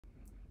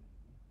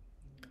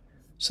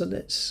So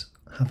let's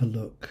have a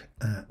look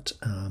at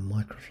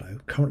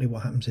microflow. Currently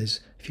what happens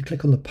is if you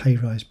click on the pay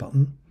rise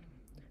button,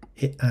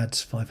 it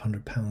adds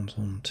 £500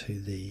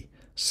 onto the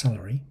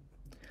salary.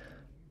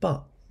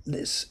 But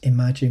let's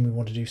imagine we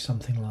want to do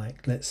something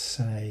like, let's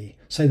say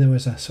there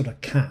was a sort of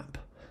cap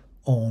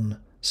on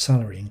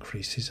salary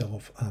increases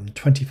of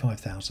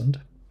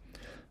 25,000.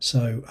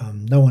 So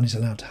no one is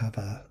allowed to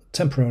have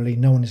temporarily,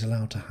 no one is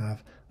allowed to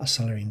have a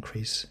salary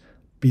increase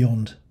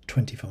beyond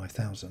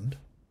 25,000.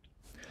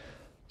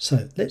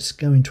 So let's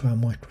go into our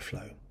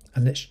microflow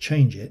and let's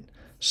change it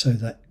so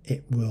that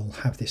it will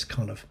have this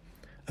kind of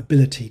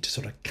ability to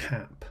sort of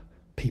cap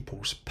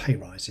people's pay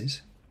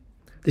rises.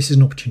 This is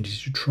an opportunity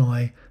to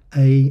try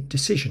a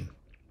decision.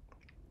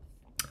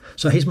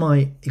 So here's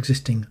my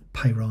existing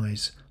pay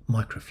rise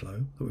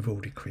microflow that we've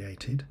already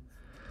created.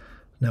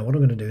 Now what I'm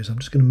going to do is I'm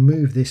just going to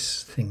move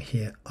this thing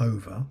here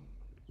over.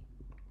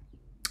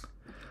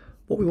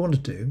 What we want to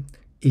do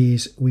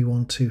is we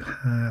want to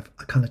have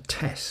a kind of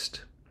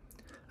test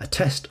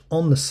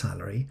on the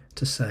salary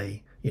to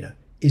say,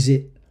 is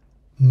it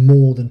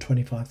more than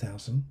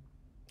 25,000?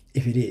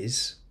 If it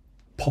is,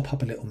 pop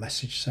up a little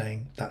message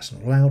saying that's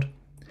not allowed.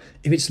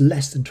 If it's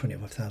less than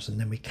 25,000,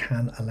 then we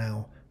can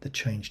allow the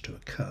change to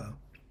occur.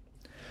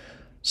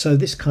 So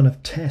this kind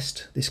of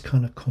test, this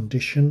kind of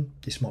condition,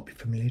 this might be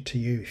familiar to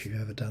you if you've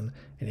ever done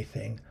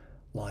anything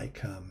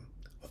like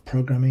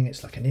programming.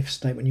 It's like an if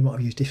statement. You might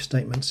have used if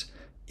statements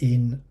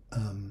in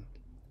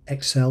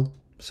Excel,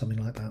 something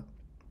like that.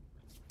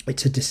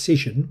 It's a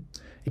decision.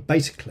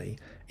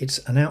 It's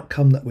an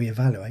outcome that we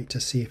evaluate to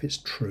see if it's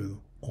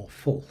true or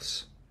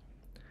false.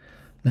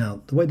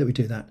 Now, the way that we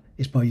do that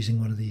is by using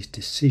one of these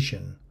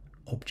decision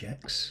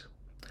objects.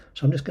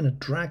 So I'm just going to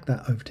drag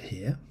that over to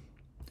here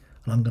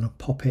and I'm going to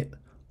pop it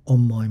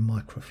on my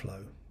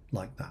microflow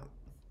like that.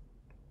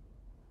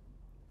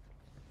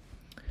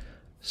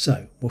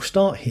 So we'll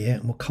start here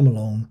and we'll come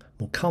along,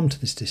 we'll come to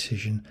this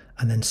decision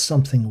and then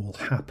something will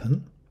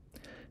happen.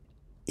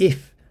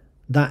 If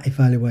that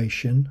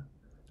evaluation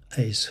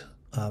is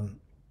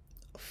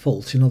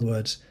false, in other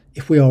words,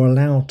 if we are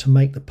allowed to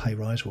make the pay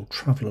rise, we'll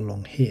travel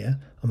along here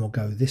and we'll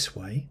go this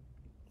way.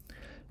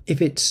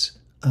 If it's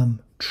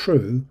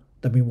true,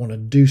 then we want to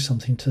do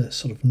something to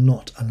sort of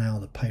not allow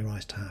the pay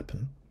rise to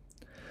happen.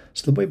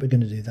 So the way we're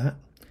going to do that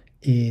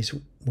is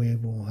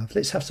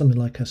let's have something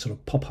like a sort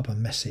of pop up a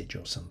message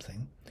or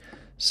something.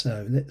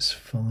 So let's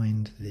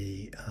find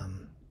the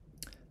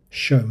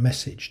show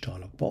message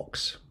dialog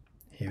box.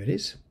 Here it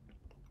is.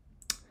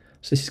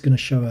 So this is going to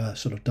show a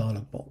sort of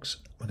dialog box.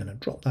 We're going to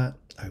drop that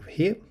over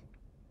here.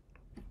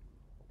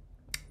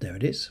 There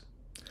it is.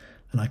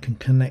 And I can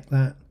connect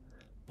that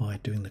by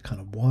doing the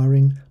kind of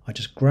wiring. I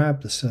just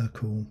grab the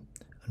circle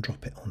and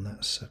drop it on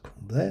that circle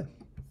there,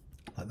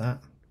 like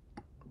that.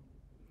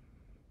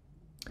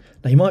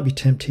 Now you might be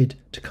tempted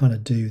to kind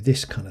of do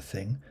this kind of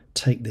thing,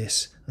 take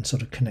this and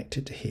sort of connect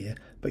it to here,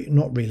 but you're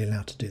not really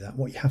allowed to do that.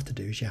 What you have to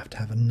do is you have to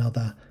have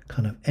another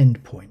kind of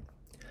endpoint.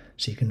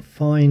 So you can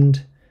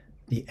find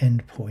the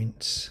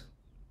endpoints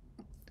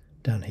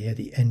down here,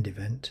 the end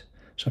event.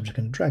 So I'm just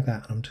going to drag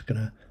that and I'm just going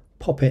to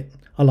pop it.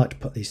 I like to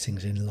put these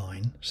things in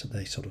line so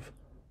they sort of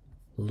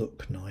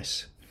look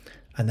nice.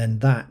 And then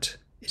that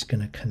is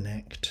going to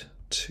connect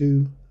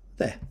to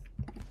there.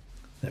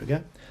 There we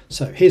go.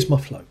 So here's my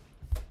flow.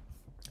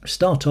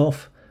 Start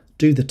off,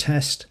 do the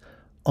test.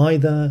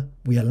 Either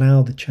we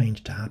allow the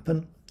change to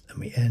happen and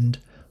we end,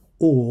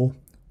 or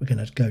we're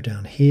going to go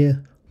down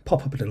here,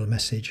 pop up a little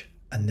message,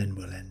 and then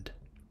we'll end.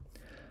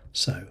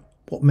 So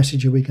what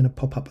message are we going to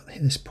pop up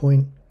at this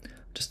point?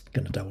 Just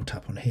going to double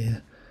tap on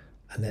here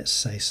and let's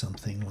say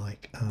something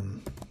like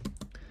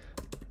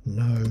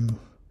no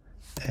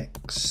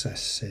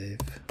excessive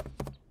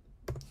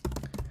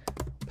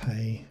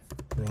pay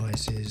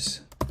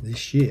rises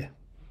this year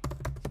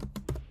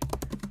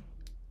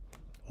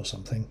or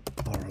something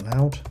are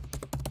allowed.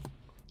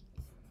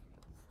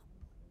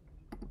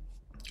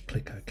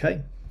 Click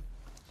OK.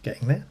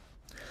 Getting there.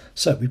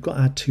 So we've got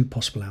our two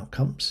possible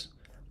outcomes.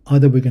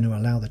 Either we're going to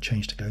allow the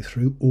change to go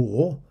through,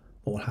 or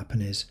what will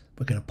happen is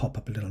we're going to pop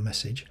up a little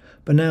message.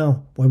 But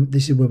now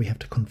this is where we have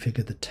to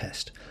configure the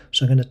test.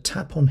 So I'm going to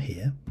tap on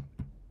here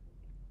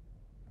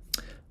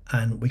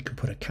and we can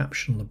put a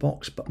caption on the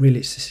box, but really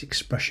it's this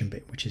expression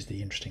bit which is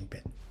the interesting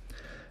bit.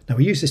 Now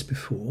we used this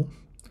before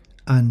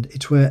and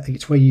it's where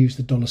you use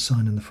the $ and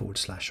the /.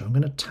 So I'm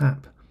going to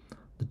tap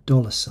the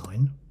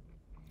 $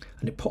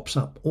 and it pops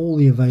up all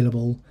the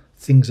available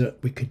things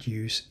that we could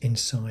use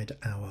inside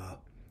our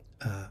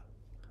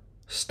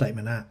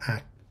statement,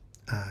 our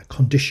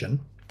condition.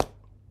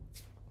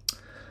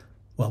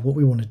 Well, what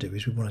we want to do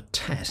is we want to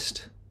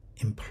test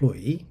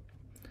employee,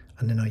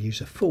 and then I use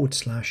a / and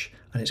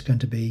it's going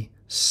to be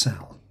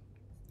Sal.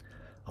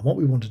 And what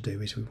we want to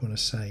do is we want to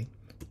say,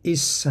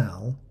 is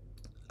Sal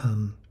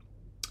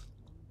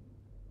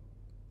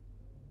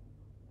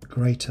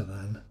greater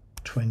than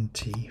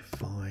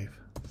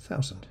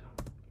 25,000?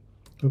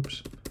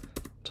 Oops,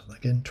 try that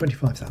again,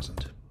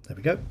 25,000. There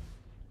we go.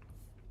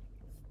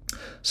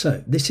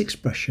 So this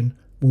expression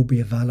will be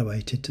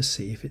evaluated to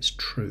see if it's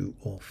true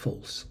or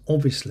false.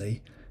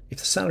 Obviously, if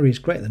the salary is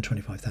greater than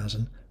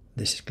 25,000,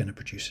 this is going to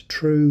produce a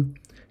true.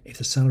 If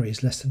the salary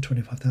is less than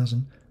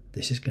 25,000,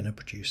 this is going to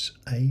produce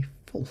a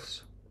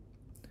false.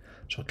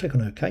 So I'll click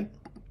on OK.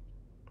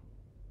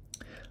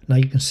 Now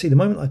you can see the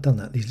moment I've done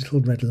that, these little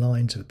red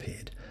lines have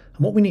appeared.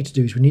 And what we need to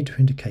do is we need to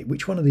indicate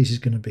which one of these is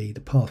going to be the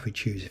path we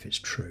choose if it's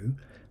true,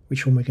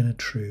 which one we're going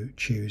to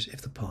choose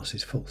if the path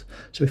is false.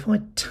 So if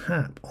I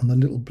tap on the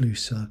little blue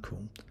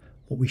circle,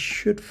 what we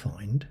should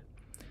find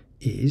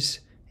is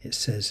it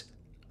says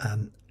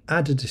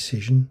add a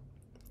decision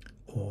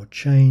or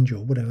change or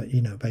whatever,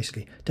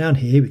 basically down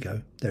here we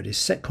go. There it is,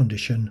 set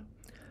condition.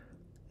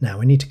 Now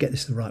we need to get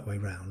this the right way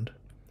round.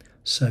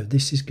 So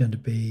this is going to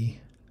be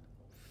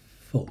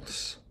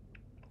false.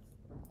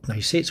 Now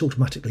you see it's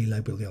automatically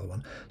labelled the other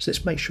one. So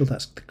let's make sure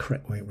that's the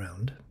correct way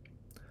round.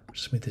 I'll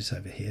just move this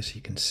over here so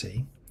you can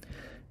see.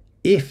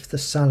 If the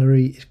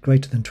salary is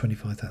greater than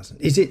 25,000,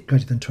 is it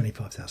greater than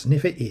 25,000?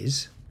 If it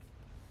is,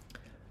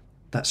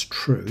 that's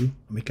true, and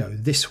we go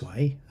this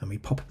way and we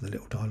pop up the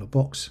little dialog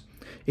box.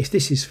 If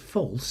this is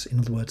false, in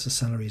other words, the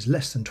salary is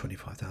less than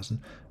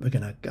 25,000, we're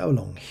going to go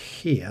along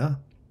here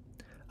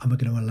and we're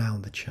going to allow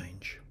the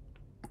change.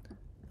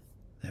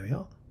 There we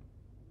are.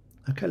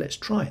 Okay, let's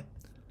try it.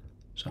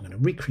 So I'm going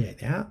to recreate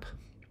the app.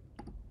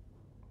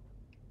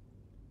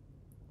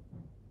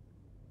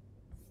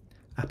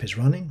 App is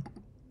running.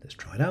 Let's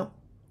try it out.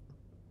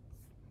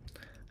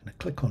 I'm going to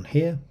click on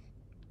here.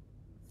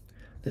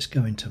 Let's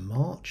go into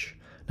March.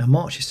 Now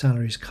March's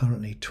salary is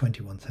currently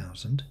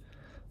 21,000.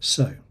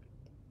 So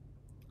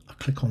I'll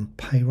click on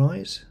pay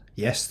rise.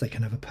 Yes, they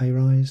can have a pay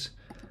rise.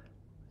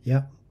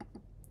 Yep,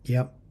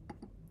 yep,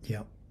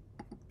 yep,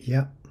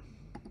 yep.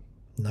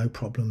 No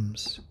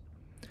problems.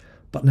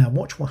 But now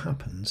watch what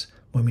happens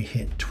when we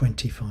hit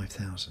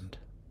 25,000.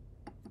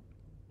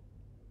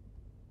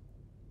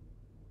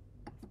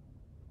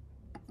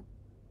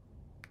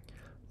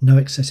 No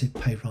excessive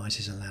pay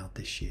rises allowed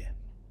this year.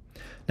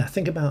 Now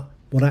think about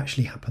what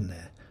actually happened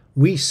there.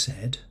 We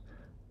said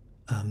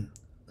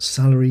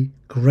salary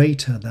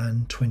greater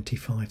than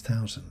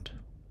 25,000.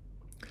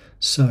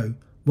 So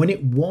when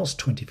it was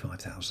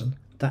 25,000,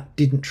 that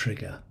didn't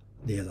trigger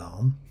the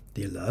alarm,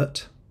 the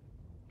alert.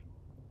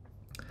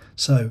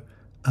 So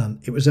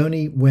it was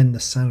only when the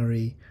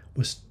salary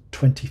was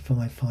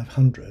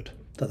 25,500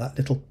 that that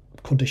little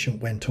condition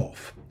went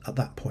off at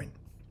that point.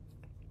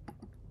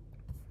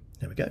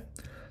 There we go.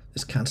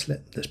 Let's cancel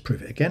it. Let's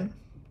prove it again.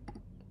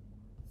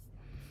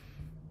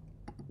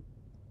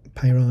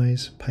 Pay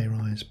rise, pay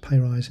rise, pay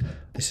rise.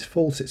 This is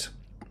false.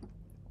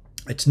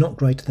 It's not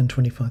greater than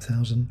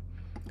 25,000.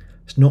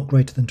 It's not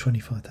greater than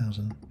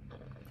 25,000.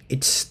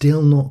 It's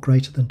still not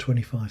greater than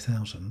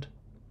 25,000.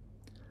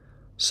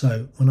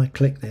 So when I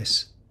click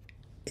this,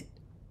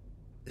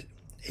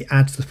 it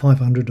adds the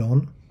 500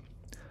 on.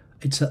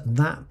 It's at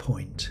that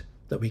point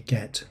that we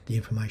get the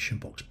information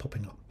box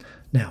popping up.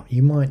 Now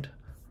you might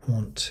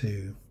want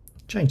to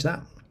change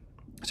that.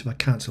 So if I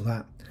cancel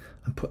that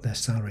and put their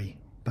salary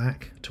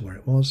back to where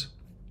it was,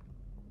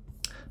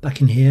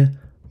 back in here,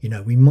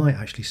 we might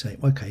actually say,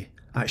 okay,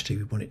 actually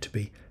we want it to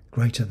be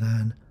greater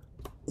than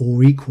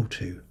or equal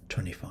to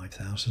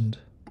 25,000.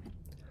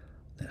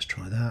 Let's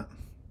try that.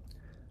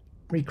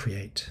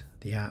 Recreate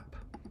the app.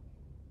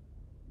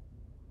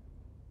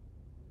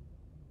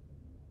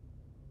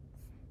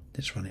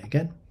 Let's run it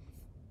again.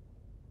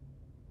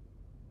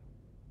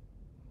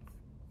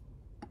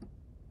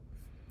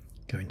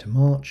 Go into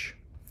March,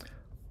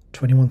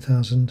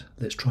 21,000.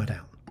 Let's try it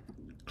out.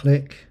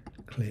 Click,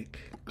 click,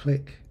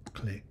 click,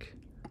 click,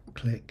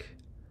 click,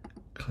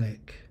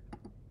 click.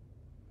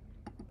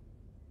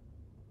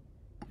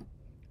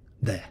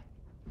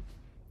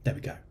 There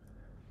we go.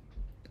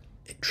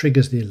 It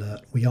triggers the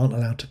alert. We aren't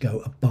allowed to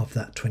go above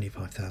that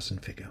 25,000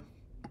 figure.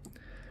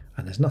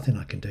 And there's nothing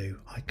I can do.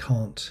 I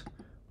can't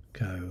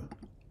go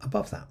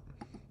above that.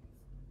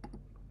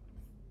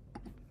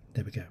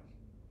 There we go.